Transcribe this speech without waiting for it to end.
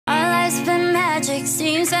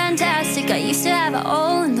seems fantastic. I used to have a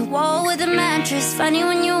hole in the wall with a mattress. Funny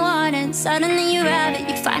when you want it, suddenly you have it.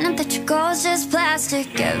 You find out that your goal's just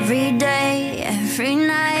plastic. Every day, every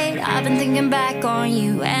night, I've been thinking back on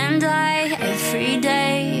you and I. Every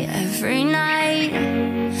day, every night,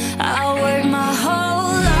 I work my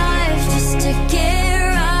whole life just to get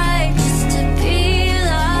right, just to be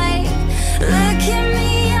like, look at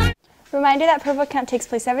me. Reminder that Purple Count takes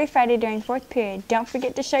place every Friday during 4th period. Don't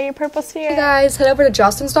forget to show your purple sphere. Hey guys, head over to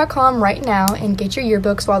jostens.com right now and get your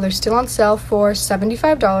yearbooks while they're still on sale for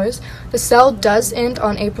 $75. The sale does end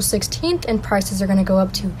on April 16th and prices are going to go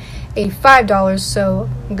up to $85, so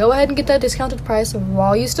go ahead and get that discounted price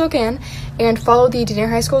while you still can, and follow the Denair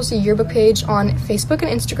High School's yearbook page on Facebook and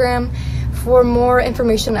Instagram for more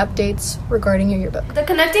information and updates regarding your yearbook. The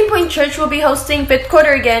Connecting Point Church will be hosting 5th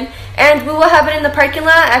quarter again, and we will have it in the parking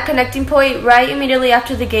lot at Connecting Point right immediately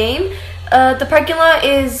after the game. The parking lot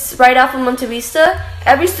is right off of Monte Vista.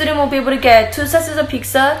 Every student will be able to get 2 slices of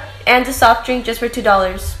pizza and a soft drink just for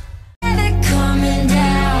 $2.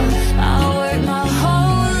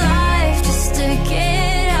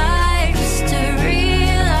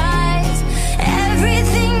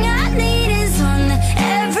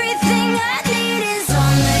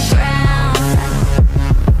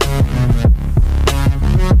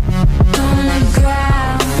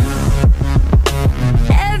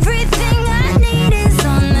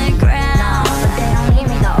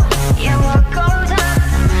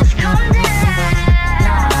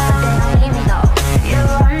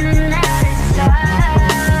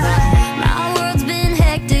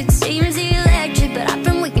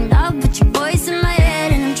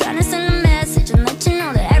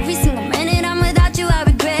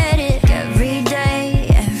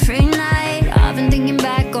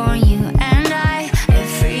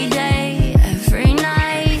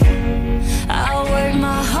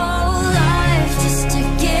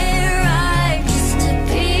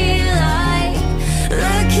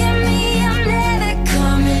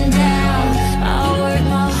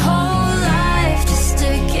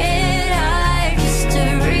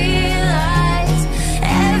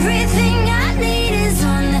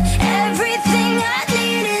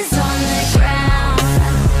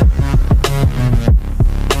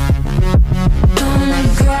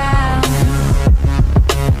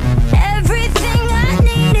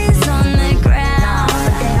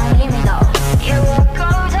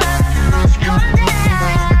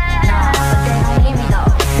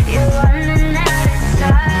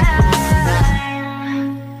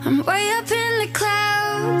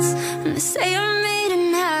 Say I made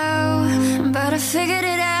it now, but I figured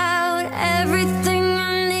it out. Everything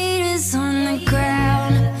I need is on the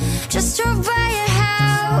ground. Just drove by your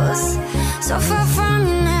house, so far from